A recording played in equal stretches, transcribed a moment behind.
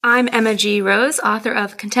I'm Emma G. Rose, author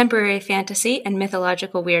of Contemporary Fantasy and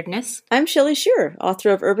Mythological Weirdness. I'm Shelley Shearer, author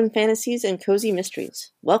of Urban Fantasies and Cozy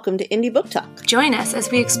Mysteries. Welcome to Indie Book Talk. Join us as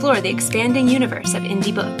we explore the expanding universe of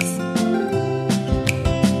indie books.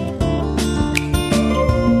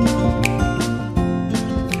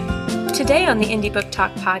 Today on the Indie Book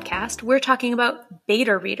Talk podcast, we're talking about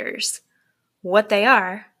beta readers, what they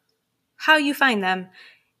are, how you find them,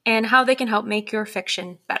 and how they can help make your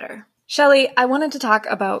fiction better. Shelley, I wanted to talk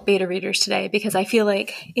about beta readers today because I feel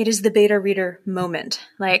like it is the beta reader moment.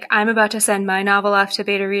 Like, I'm about to send my novel off to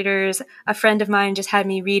beta readers. A friend of mine just had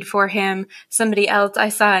me read for him. Somebody else I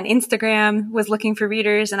saw on Instagram was looking for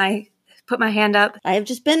readers, and I put my hand up. I have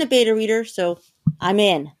just been a beta reader, so I'm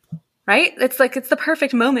in. Right? It's the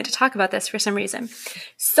perfect moment to talk about this for some reason.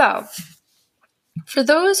 So, for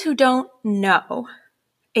those who don't know,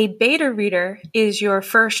 a beta reader is your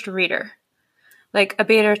first reader. Like a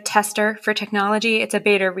beta tester for technology, it's a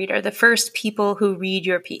beta reader, the first people who read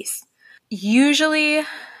your piece. Usually,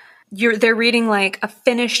 they're reading like a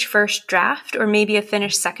finished first draft or maybe a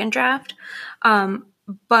finished second draft,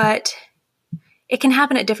 but it can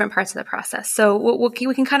happen at different parts of the process. So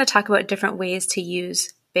we can kind of talk about different ways to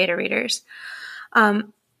use beta readers.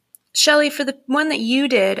 Shelley, for the one that you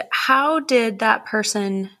did, how did that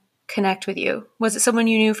person connect with you? Was it someone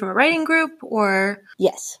you knew from a writing group or?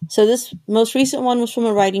 Yes. So this most recent one was from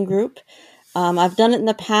a writing group. I've done it in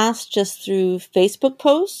the past just through Facebook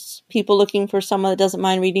posts, people looking for someone that doesn't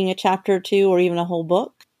mind reading a chapter or two or even a whole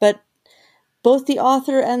book. But both the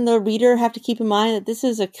author and the reader have to keep in mind that this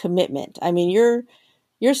is a commitment. I mean,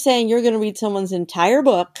 you're saying you're going to read someone's entire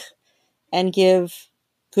book and give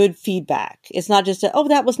good feedback. It's not just oh,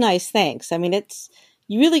 that was nice, thanks. I mean,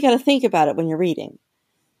 you really got to think about it when you're reading.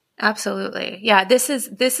 Absolutely. Yeah, this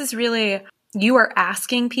is really, you are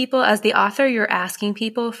asking people, as the author, you're asking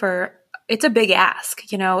people for, it's a big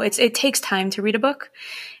ask, you know, it takes time to read a book,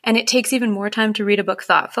 and it takes even more time to read a book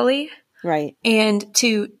thoughtfully. Right. And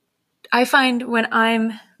I find when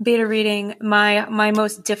I'm beta reading, my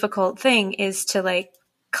most difficult thing is to like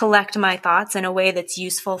collect my thoughts in a way that's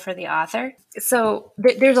useful for the author. So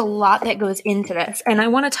there's a lot that goes into this. And I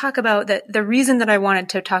want to talk about the reason that I wanted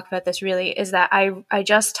to talk about this really is that I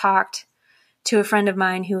just talked to a friend of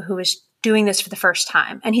mine who was doing this for the first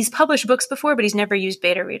time. And he's published books before, but he's never used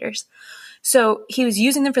beta readers. So he was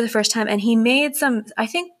using them for the first time, and he made some, I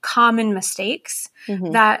think, common mistakes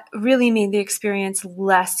that really made the experience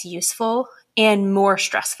less useful and more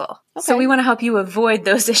stressful. Okay. So we want to help you avoid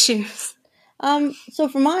those issues. So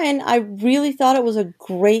for mine, I really thought it was a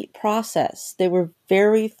great process. They were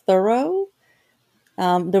very thorough.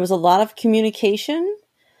 There was a lot of communication.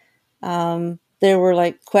 There were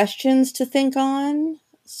like questions to think on.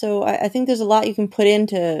 So I think there's a lot you can put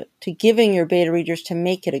into giving your beta readers to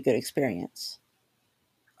make it a good experience.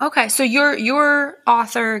 Okay, so your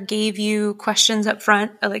author gave you questions up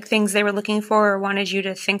front, like things they were looking for or wanted you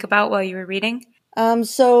to think about while you were reading?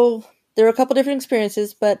 So there were a couple different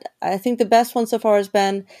experiences, but I think the best one so far has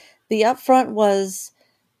been the upfront was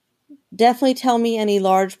definitely tell me any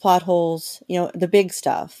large plot holes, you know, the big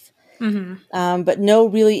stuff, but no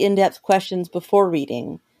really in-depth questions before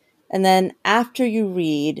reading. And then after you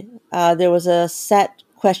read, there was a set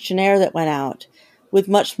questionnaire that went out with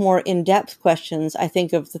much more in-depth questions. I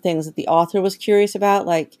think of the things that the author was curious about,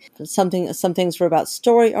 like some things were about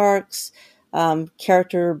story arcs,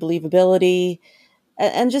 character believability,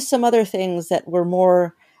 and just some other things that were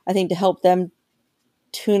more, I think, to help them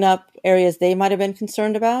tune up areas they might have been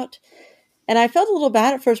concerned about. And I felt a little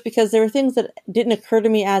bad at first because there were things that didn't occur to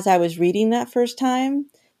me as I was reading that first time.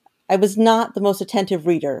 I was not the most attentive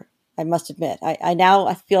reader, I must admit.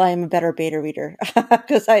 I feel I am a better beta reader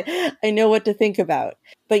because I know what to think about.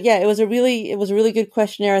 But yeah, it was a really good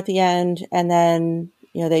questionnaire at the end. And then,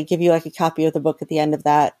 you know, they give you like a copy of the book at the end of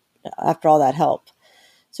that after all that help.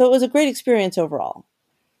 So it was a great experience overall.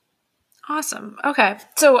 Awesome. Okay.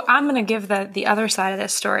 So I'm going to give the other side of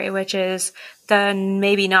this story, which is the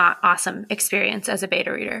maybe not awesome experience as a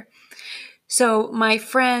beta reader. So my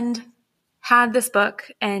friend had this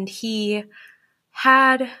book, and he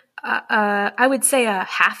had, I would say, a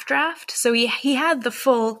half draft. So he had the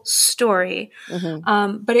full story,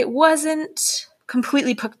 but it wasn't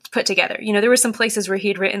completely put together. You know, there were some places where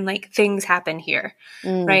he'd written like things happen here,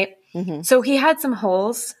 right? So he had some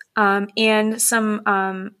holes and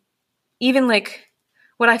some even like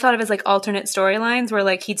what I thought of as like alternate storylines where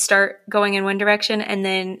like he'd start going in one direction and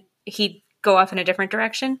then he'd go off in a different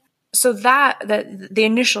direction. So the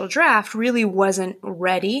initial draft really wasn't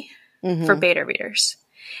ready for beta readers.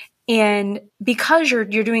 And because you're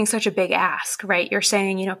doing such a big ask, right? You're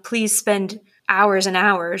saying, you know, please spend hours and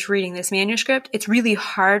hours reading this manuscript. It's really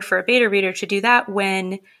hard for a beta reader to do that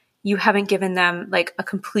when you haven't given them like a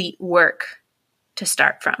complete work to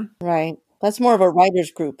start from. Right. That's more of a writer's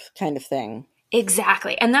group kind of thing.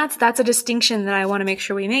 Exactly. And that's a distinction that I want to make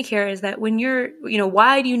sure we make here, is that when you're,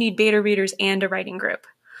 why do you need beta readers and a writing group?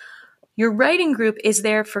 Your writing group is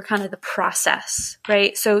there for kind of the process,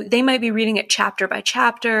 right? So they might be reading it chapter by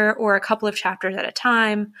chapter or a couple of chapters at a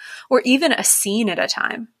time, or even a scene at a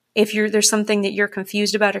time. If there's something that you're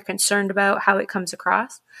confused about or concerned about how it comes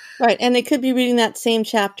across. Right. And they could be reading that same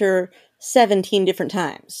chapter 17 different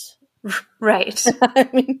times. Right. I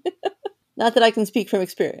mean, not that I can speak from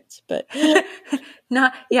experience, but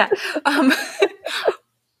not, yeah.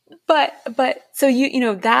 But so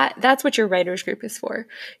that's what your writers group is for.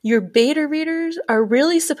 Your beta readers are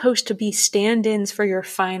really supposed to be stand-ins for your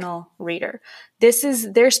final reader.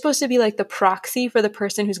 They're supposed to be like the proxy for the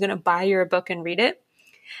person who's going to buy your book and read it.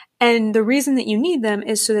 And the reason that you need them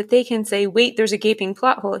is so that they can say, wait, there's a gaping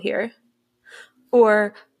plot hole here.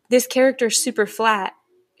 Or this character's super flat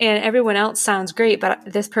and everyone else sounds great, but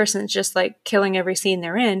this person's just like killing every scene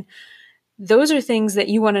they're in. Those are things that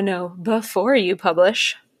you want to know before you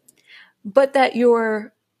publish, but that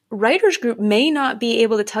your writers group may not be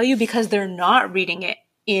able to tell you because they're not reading it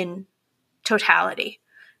in totality.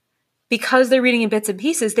 Because they're reading in bits and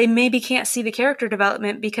pieces, they maybe can't see the character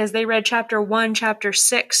development because they read chapter 1, chapter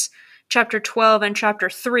 6, chapter 12, and chapter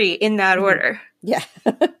 3 in that order. Yeah.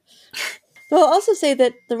 Well, I'll also say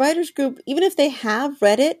that the writers group, even if they have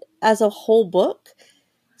read it as a whole book,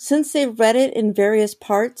 since they've read it in various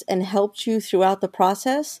parts and helped you throughout the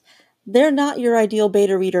process, they're not your ideal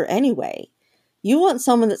beta reader anyway. You want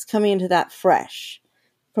someone that's coming into that fresh,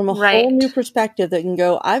 from a whole new perspective that can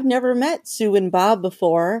go, I've never met Sue and Bob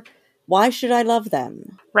before. Why should I love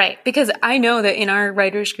them? Right. Because I know that in our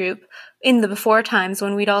writers group, in the before times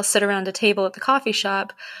when we'd all sit around a table at the coffee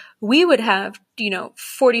shop, we would have,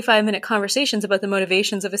 45-minute conversations about the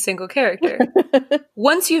motivations of a single character.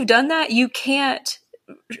 Once you've done that, you can't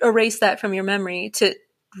erase that from your memory to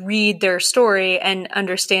read their story and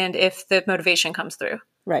understand if the motivation comes through.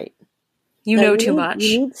 Right. You know too much.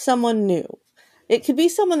 You need someone new. It could be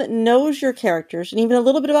someone that knows your characters and even a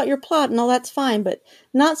little bit about your plot and all that's fine, but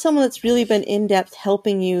not someone that's really been in-depth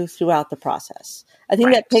helping you throughout the process. I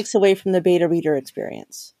think that takes away from the beta reader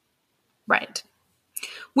experience. Right.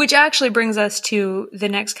 Which actually brings us to the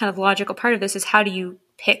next kind of logical part of this is how do you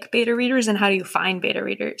pick beta readers and how do you find beta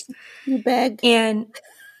readers? You beg. And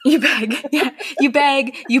you beg. Yeah. You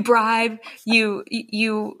beg, you bribe, you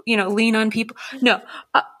lean on people. No.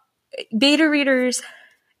 Beta readers,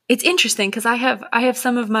 it's interesting because I have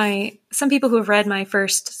some people who have read my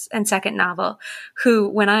first and second novel who,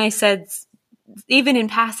 when I said, even in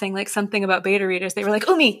passing, like something about beta readers, they were like,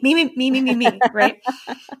 oh, me, right?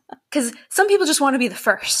 Because some people just want to be the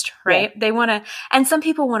first, right? Yeah. And some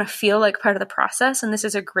people want to feel like part of the process, and this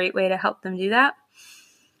is a great way to help them do that.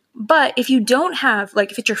 But if you don't have,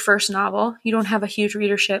 if it's your first novel, you don't have a huge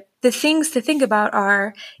readership, the things to think about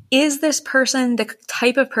are, is this person the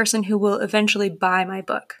type of person who will eventually buy my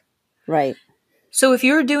book? Right. So if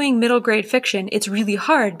you're doing middle grade fiction, it's really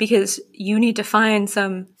hard because you need to find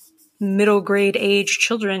some middle grade age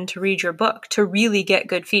children to read your book to really get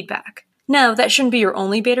good feedback. Now, that shouldn't be your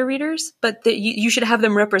only beta readers, but you should have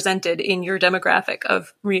them represented in your demographic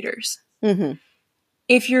of readers. Mm-hmm.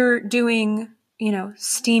 If you're doing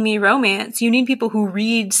steamy romance, you need people who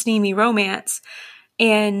read steamy romance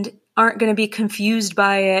and aren't going to be confused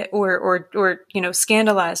by it or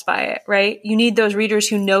scandalized by it, right? You need those readers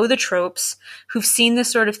who know the tropes, who've seen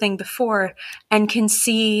this sort of thing before, and can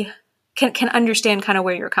understand kind of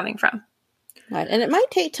where you're coming from. Right. And it might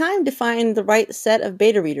take time to find the right set of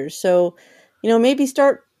beta readers. So, maybe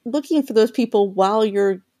start looking for those people while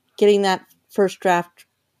you're getting that first draft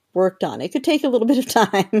worked on. It could take a little bit of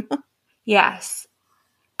time. Yes.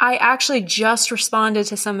 I actually just responded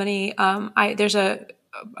to somebody. There's a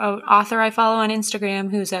author I follow on Instagram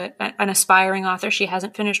who's an aspiring author. She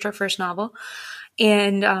hasn't finished her first novel.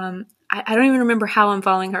 And I don't even remember how I'm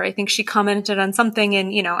following her. I think she commented on something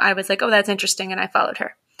and, I was like, oh, that's interesting. And I followed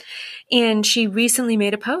her. And she recently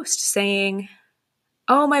made a post saying,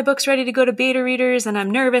 oh, my book's ready to go to beta readers and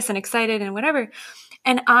I'm nervous and excited and whatever.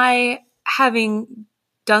 And I, having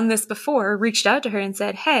done this before, reached out to her and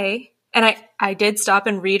said, hey, and I did stop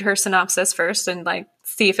and read her synopsis first and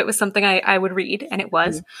see if it was something I would read. And it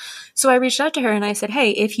was. Mm-hmm. So I reached out to her and I said,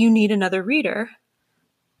 hey, if you need another reader,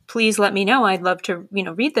 please let me know. I'd love to,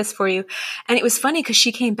 read this for you. And it was funny because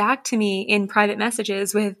she came back to me in private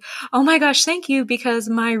messages with, oh my gosh, thank you. Because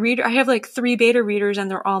I have 3 beta readers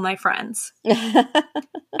and they're all my friends. And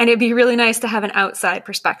it'd be really nice to have an outside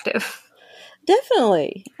perspective.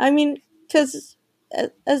 Definitely. I mean, because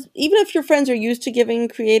as even if your friends are used to giving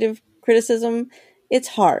creative criticism, it's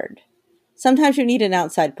hard. Sometimes you need an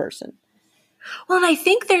outside person. Well, and I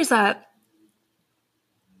think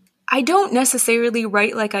I don't necessarily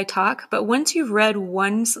write like I talk, but once you've read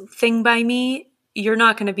one thing by me, you're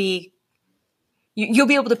not going to be, you'll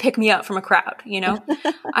be able to pick me up from a crowd, you know?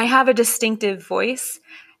 I have a distinctive voice,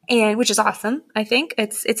 and which is awesome. I think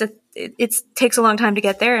it takes a long time to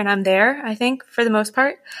get there, and I'm there, I think, for the most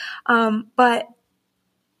part. But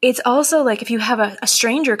it's also like if you have a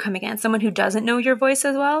stranger coming in, someone who doesn't know your voice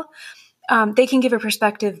as well, they can give a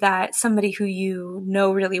perspective that somebody who you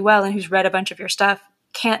know really well and who's read a bunch of your stuff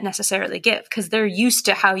can't necessarily give, because they're used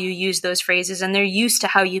to how you use those phrases and they're used to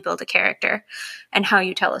how you build a character and how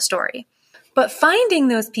you tell a story. But finding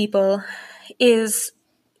those people is,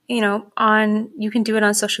 you can do it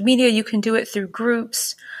on social media, you can do it through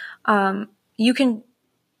groups, you can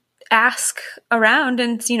ask around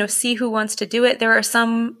and, see who wants to do it. There are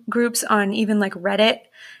some groups on even like Reddit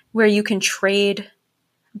where you can trade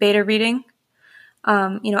beta reading.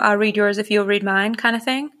 I'll read yours if you'll read mine kind of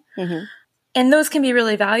thing. Mm-hmm. And those can be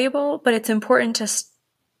really valuable, but it's important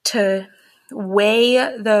to weigh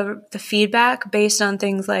the feedback based on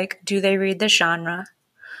things like, do they read the genre?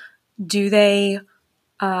 Do they,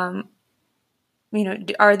 are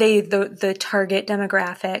they the target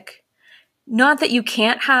demographic? Not that you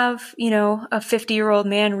can't have, a 50-year-old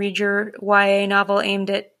man read your YA novel aimed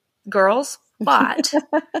at girls, but,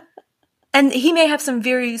 and he may have some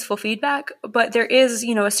very useful feedback, but there is,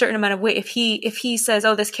 a certain amount of weight. If he says,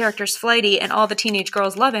 oh, this character's flighty and all the teenage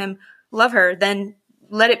girls love her, then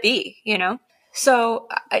let it be, So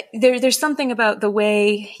there's something about the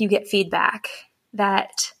way you get feedback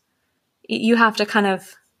that you have to kind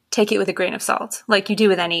of take it with a grain of salt, like you do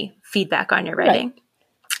with any feedback on your writing. Right.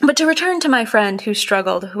 But to return to my friend who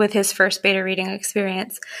struggled with his first beta reading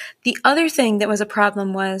experience, the other thing that was a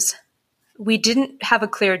problem was we didn't have a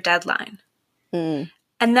clear deadline. Mm.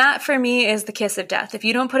 And that for me is the kiss of death. If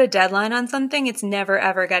you don't put a deadline on something, it's never,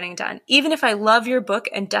 ever getting done. Even if I love your book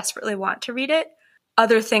and desperately want to read it,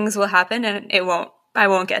 other things will happen and I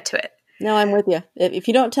won't get to it. No, I'm with you. If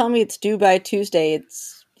you don't tell me it's due by Tuesday,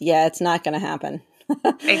 it's not going to happen.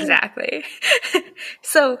 Exactly.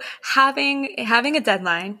 So having a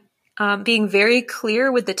deadline, being very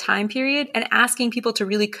clear with the time period and asking people to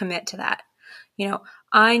really commit to that.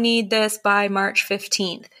 I need this by March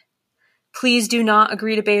 15th. Please do not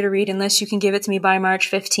agree to beta read unless you can give it to me by March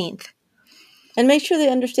 15th. And make sure they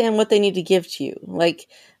understand what they need to give to you. Like,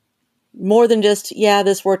 more than just,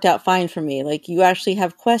 this worked out fine for me. Like, you actually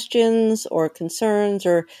have questions or concerns,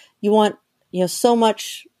 or you want, so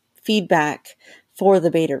much feedback for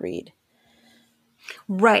the beta read.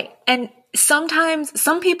 Right. And sometimes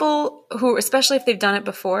some people who, especially if they've done it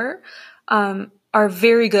before, are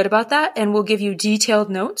very good about that and will give you detailed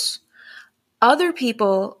notes. Other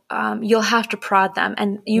people, you'll have to prod them.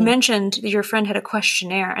 And you mentioned your friend had a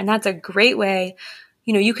questionnaire, and that's a great way.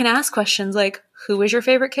 You can ask questions like, who was your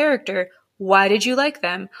favorite character? Why did you like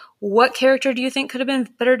them? What character do you think could have been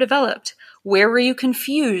better developed? Where were you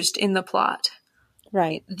confused in the plot?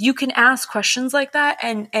 Right. You can ask questions like that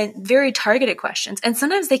and very targeted questions. And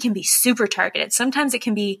sometimes they can be super targeted. Sometimes it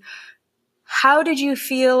can be, how did you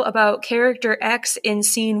feel about character X in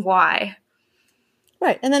scene Y?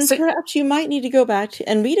 Right. And then perhaps you might need to go back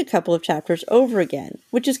and read a couple of chapters over again,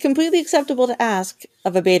 which is completely acceptable to ask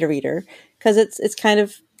of a beta reader because it's kind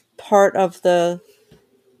of part of the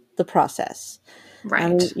process.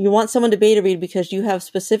 Right. You want someone to beta read because you have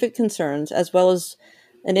specific concerns as well as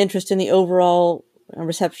an interest in the overall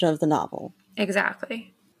reception of the novel.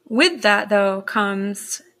 Exactly. With that, though,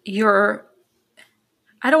 comes your,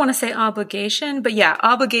 I don't want to say obligation, but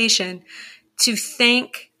obligation to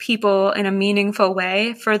thank people in a meaningful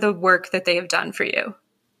way for the work that they have done for you.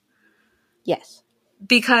 Yes.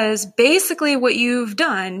 Because basically what you've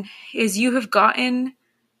done is you have gotten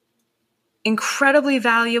incredibly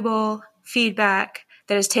valuable feedback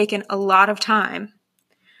that has taken a lot of time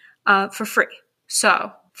for free.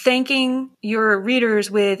 So thanking your readers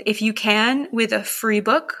with, if you can, with a free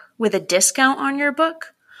book, with a discount on your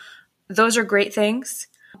book, those are great things.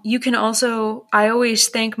 You can also, I always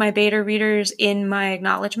thank my beta readers in my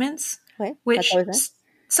acknowledgments, which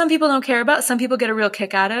some people don't care about. Some people get a real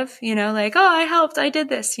kick out of, like, oh, I helped, I did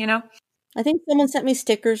this, I think someone sent me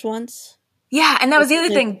stickers once. Yeah, and that was the other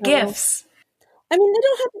thing, gifts. I mean, they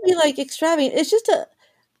don't have to be like extravagant. It's just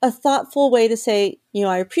a thoughtful way to say,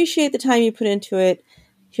 I appreciate the time you put into it.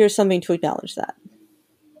 Here's something to acknowledge that.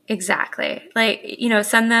 Exactly. Like,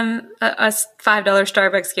 send them a $5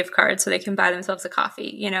 Starbucks gift card so they can buy themselves a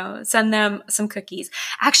coffee, send them some cookies.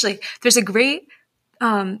 Actually, there's a great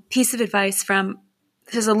piece of advice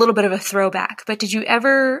this is a little bit of a throwback, but did you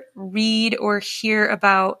ever read or hear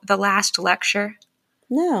about The Last Lecture?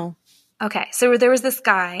 No. Okay. So there was this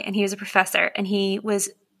guy, and he was a professor, and he was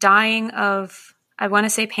dying of, I want to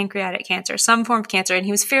say pancreatic cancer, some form of cancer, and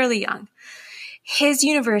he was fairly young. His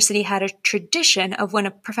university had a tradition of when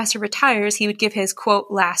a professor retires, he would give his, quote,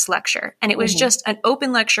 last lecture. And it was just an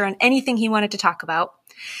open lecture on anything he wanted to talk about.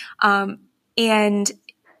 And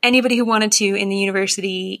anybody who wanted to in the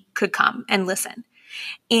university could come and listen.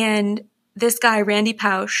 And this guy, Randy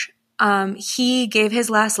Pausch, he gave his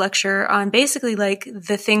last lecture on basically like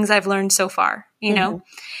the things I've learned so far, know?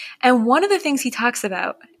 And one of the things he talks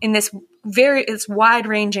about in this it's wide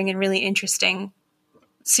ranging and really interesting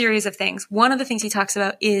series of things. One of the things he talks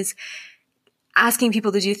about is asking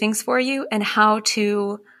people to do things for you and how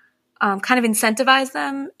to kind of incentivize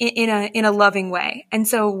them in a loving way. And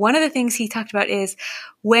so one of the things he talked about is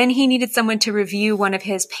when he needed someone to review one of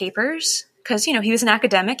his papers, because, he was an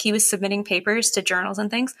academic, he was submitting papers to journals and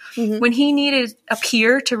things. When he needed a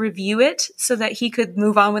peer to review it so that he could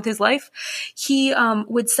move on with his life, he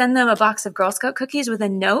would send them a box of Girl Scout cookies with a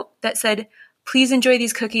note that said, "Please enjoy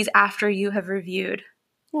these cookies after you have reviewed."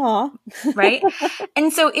 Aw. Right?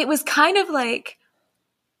 And so it was kind of like,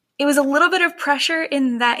 it was a little bit of pressure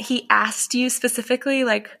in that he asked you specifically,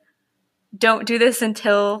 like, don't do this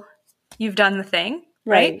until you've done the thing.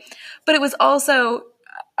 Right? But it was also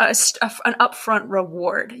an upfront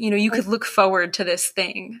reward. You could look forward to this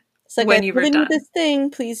thing like, when you were done. This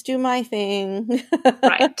thing, please do my thing.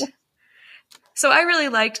 Right. So I really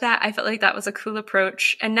liked that. I felt like that was a cool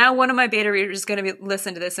approach. And now one of my beta readers is going to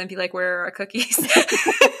listen to this and be like, "Where are our cookies?"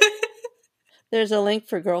 There's a link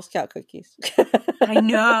for Girl Scout cookies. I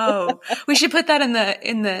know. We should put that in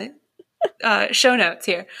the show notes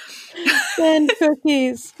here. Send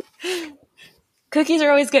cookies. Cookies are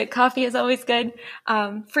always good. Coffee is always good.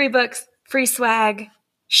 Free books, free swag,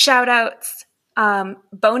 shout outs,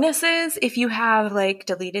 bonuses. If you have like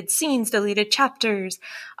deleted scenes, deleted chapters,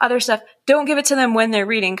 other stuff, don't give it to them when they're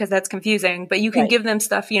reading because that's confusing, but you can give them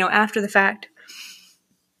stuff, after the fact.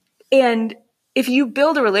 And if you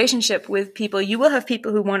build a relationship with people, you will have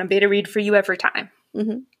people who want to beta read for you every time.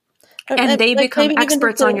 And they become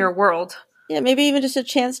experts on your world. Yeah, maybe even just a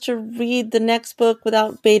chance to read the next book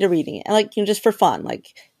without beta reading it. Like, just for fun.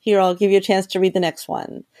 Like, here, I'll give you a chance to read the next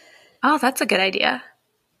one. Oh, that's a good idea.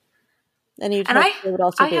 And they would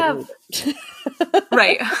also beta read it.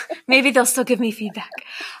 Right. Maybe they'll still give me feedback.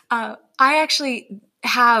 I actually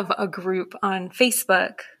have a group on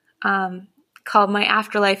Facebook called My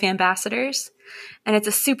Afterlife Ambassadors. And it's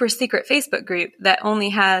a super secret Facebook group that only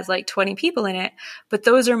has like 20 people in it. But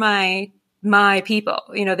those are my people.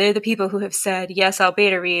 They're the people who have said, "Yes, I'll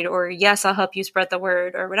beta read," or "Yes, I'll help you spread the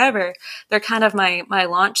word," or whatever. They're kind of my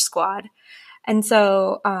launch squad. And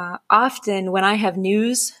so often when I have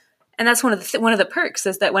news, and that's one of the perks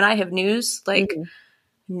is that when I have news, like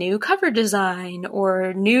new cover design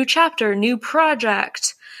or new chapter, new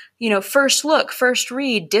project, first look, first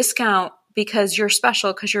read, discount because you're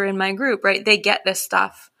special because you're in my group, right? They get this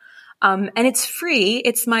stuff. And it's free.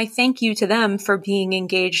 It's my thank you to them for being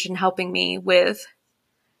engaged and helping me with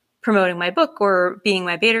promoting my book or being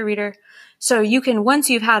my beta reader. So you can, once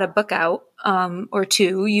you've had a book out or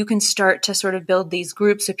two, you can start to sort of build these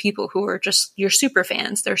groups of people who are just your super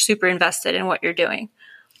fans. They're super invested in what you're doing.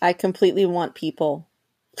 I completely want people.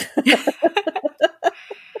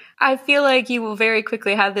 I feel like you will very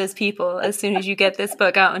quickly have those people as soon as you get this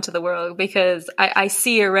book out into the world, because I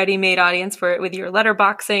see a ready-made audience for it with your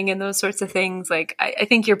letterboxing and those sorts of things. Like, I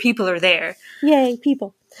think your people are there. Yay,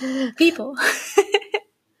 people. People.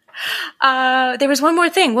 There was one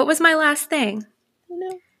more thing. What was my last thing?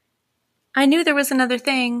 No. I knew there was another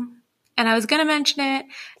thing, and I was going to mention it,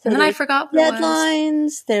 and then I forgot what it was.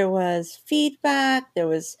 Deadlines, there was feedback, there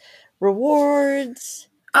was rewards.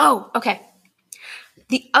 Oh, okay.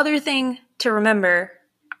 The other thing to remember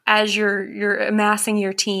as you're amassing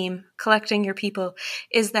your team, collecting your people,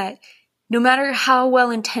 is that no matter how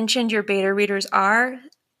well-intentioned your beta readers are,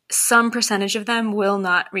 some percentage of them will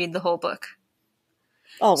not read the whole book.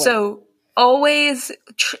 Always. So always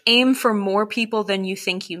aim for more people than you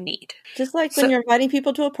think you need. Just like when you're inviting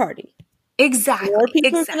people to a party. Exactly. More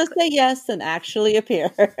people are going to say yes than actually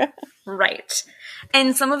appear. Right.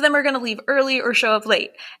 And some of them are going to leave early or show up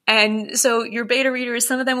late. And so your beta readers,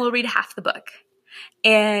 some of them will read half the book.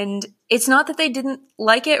 And it's not that they didn't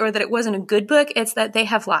like it or that it wasn't a good book. It's that they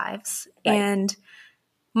have lives. Right. And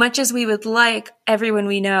much as we would like everyone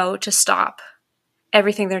we know to stop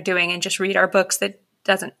everything they're doing and just read our books. That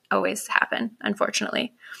doesn't always happen,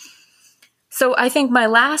 unfortunately. So I think my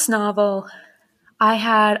last novel,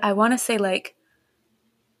 I want to say like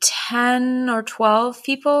 10 or 12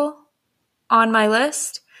 people on my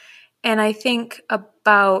list. And I think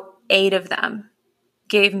about 8 of them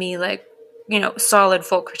gave me like, solid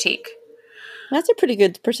full critique. That's a pretty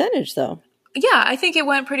good percentage though. Yeah, I think it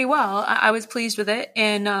went pretty well. I was pleased with it.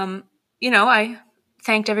 And, I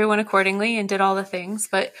thanked everyone accordingly and did all the things.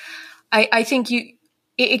 But I think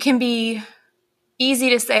it can be easy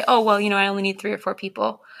to say, oh, well, I only need 3 or 4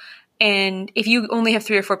 people. And if you only have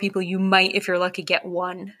 3 or 4 people, you might, if you're lucky, get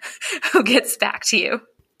one who gets back to you.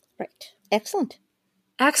 Right. Excellent.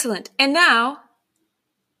 And now,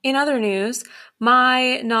 in other news,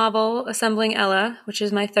 my novel, Assembling Ella, which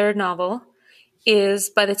is my 3rd novel, is,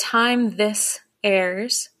 by the time this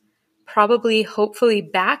airs, probably hopefully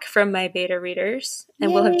back from my beta readers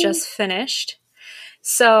and will have just finished.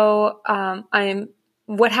 So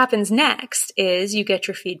what happens next is you get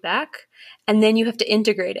your feedback and then you have to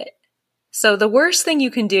integrate it. So the worst thing you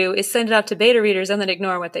can do is send it out to beta readers and then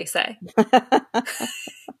ignore what they say.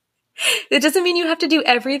 It doesn't mean you have to do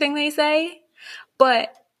everything they say,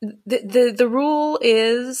 but the rule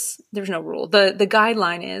is, there's no rule. The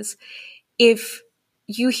guideline is, if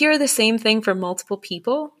you hear the same thing from multiple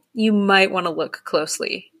people, you might want to look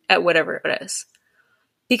closely at whatever it is.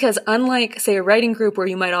 Because unlike, say, a writing group where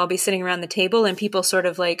you might all be sitting around the table and people sort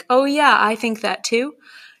of like, oh yeah, I think that too.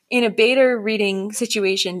 In a beta reading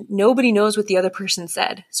situation, nobody knows what the other person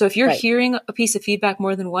said. So if you're hearing a piece of feedback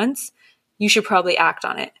more than once, you should probably act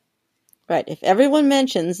on it. Right. If everyone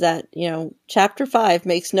mentions that, chapter 5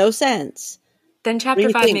 makes no sense, then chapter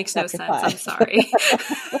 5 makes no sense. I'm sorry.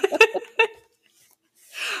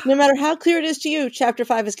 No matter how clear it is to you, chapter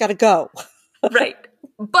 5 has got to go. Right.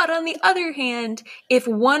 But on the other hand, if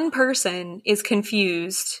one person is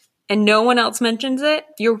confused and no one else mentions it,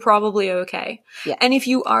 you're probably okay. Yeah. And if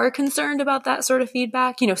you are concerned about that sort of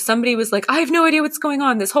feedback, somebody was like, I have no idea what's going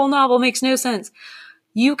on. This whole novel makes no sense.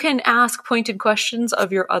 You can ask pointed questions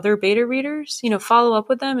of your other beta readers, follow up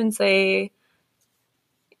with them and say,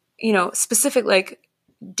 specific, like,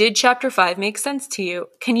 did chapter 5 make sense to you?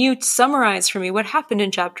 Can you summarize for me what happened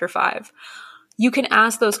in chapter 5? You can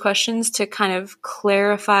ask those questions to kind of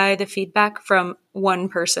clarify the feedback from one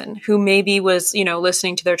person who maybe was,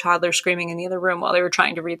 listening to their toddler screaming in the other room while they were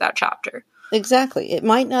trying to read that chapter. Exactly. It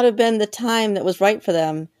might not have been the time that was right for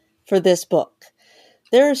them for this book.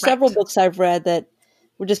 There are several books I've read that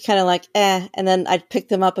were just kind of like, and then I'd pick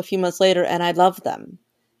them up a few months later and I love them.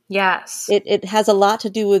 Yes. It has a lot to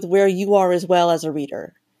do with where you are as well as a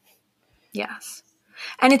reader. Yes.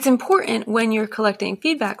 And it's important when you're collecting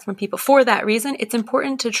feedback from people. For that reason, it's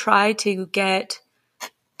important to try to get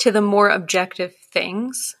to the more objective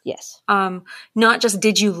things. Yes. Not just,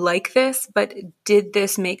 did you like this, but did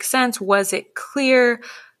this make sense? Was it clear?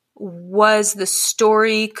 Was the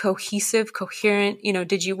story cohesive, coherent?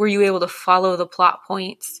 Were you able to follow the plot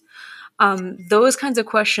points? Those kinds of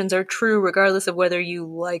questions are true regardless of whether you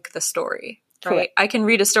like the story, right? Correct. I can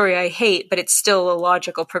read a story I hate, but it's still a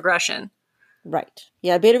logical progression. Right.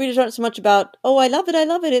 Yeah, beta readers aren't so much about, oh, I love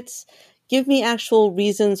it. It's give me actual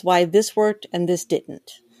reasons why this worked and this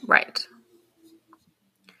didn't. Right.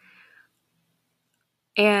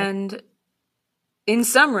 And in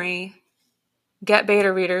summary, get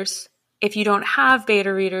beta readers. If you don't have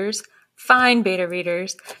beta readers, find beta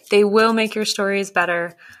readers. They will make your stories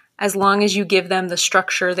better as long as you give them the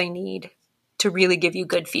structure they need to really give you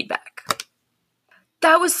good feedback.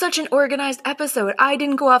 That was such an organized episode. I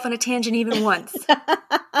didn't go off on a tangent even once.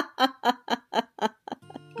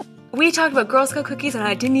 We talked about Girl Scout cookies, and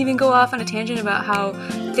I didn't even go off on a tangent about how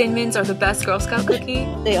Thin Mints are the best Girl Scout cookie.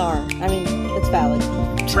 They are. I mean, it's valid.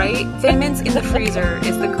 Right? Thin Mints in the freezer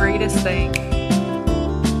is the greatest thing.